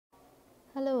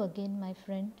Hello again, my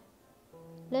friend.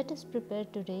 Let us prepare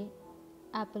today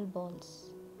apple balls.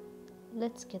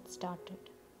 Let's get started.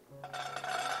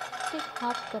 Take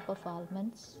half cup of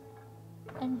almonds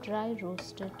and dry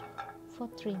roast it for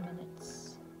 3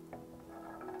 minutes.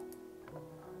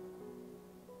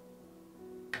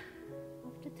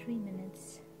 After 3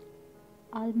 minutes,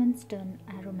 almonds turn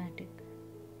aromatic.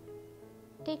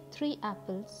 Take 3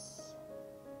 apples,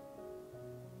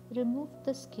 remove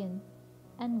the skin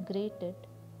and grate it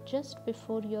just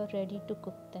before you are ready to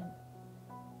cook them.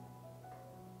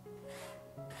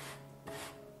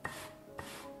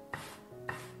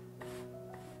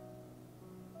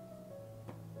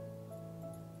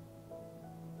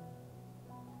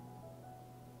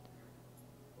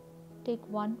 Take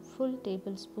 1 full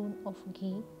tablespoon of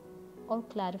ghee or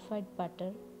clarified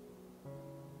butter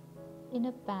in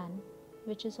a pan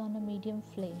which is on a medium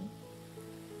flame.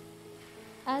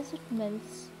 As it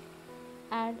melts,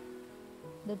 add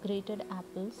the grated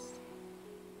apples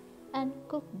and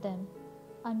cook them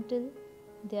until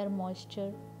their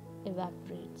moisture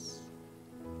evaporates.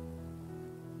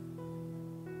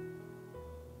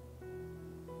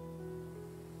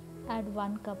 Add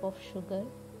 1 cup of sugar.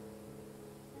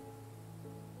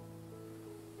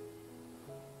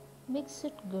 Mix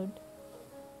it good.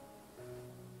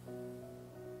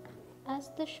 As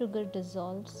the sugar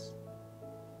dissolves,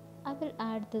 I will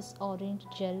add this orange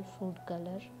gel food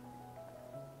color,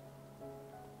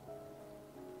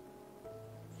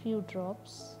 few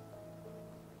drops,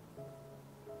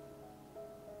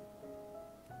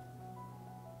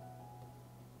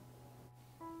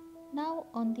 now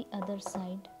on the other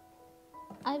side,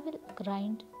 I will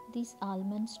grind these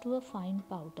almonds to a fine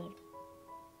powder.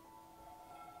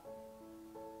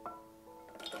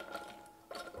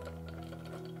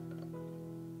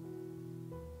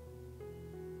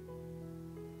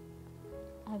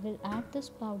 I will add this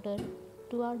powder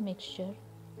to our mixture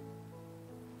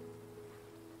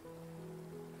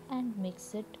and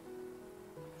mix it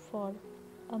for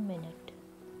a minute.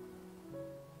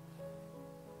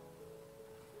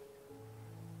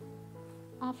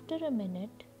 After a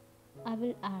minute, I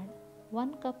will add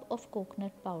 1 cup of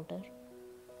coconut powder.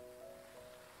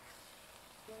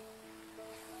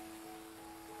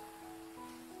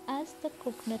 As the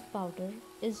coconut powder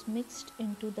is mixed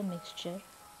into the mixture,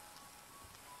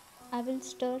 I will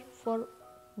stir for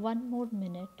 1 more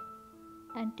minute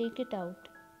and take it out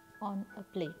on a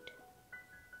plate.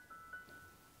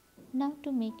 Now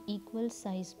to make equal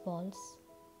size balls,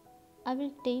 I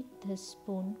will take this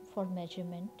spoon for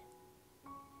measurement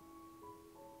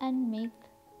and make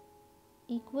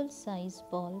equal size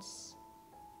balls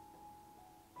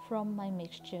from my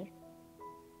mixture.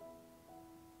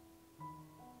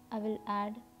 I will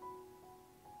add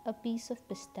a piece of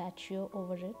pistachio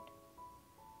over it.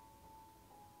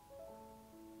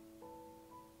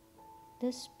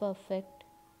 This perfect,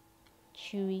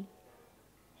 chewy,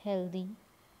 healthy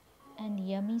and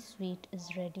yummy sweet is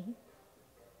ready.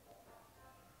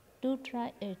 Do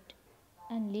try it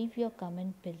and leave your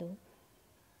comment below.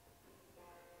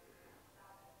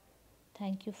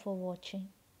 Thank you for watching.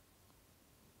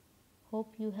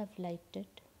 Hope you have liked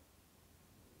it.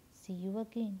 See you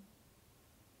again.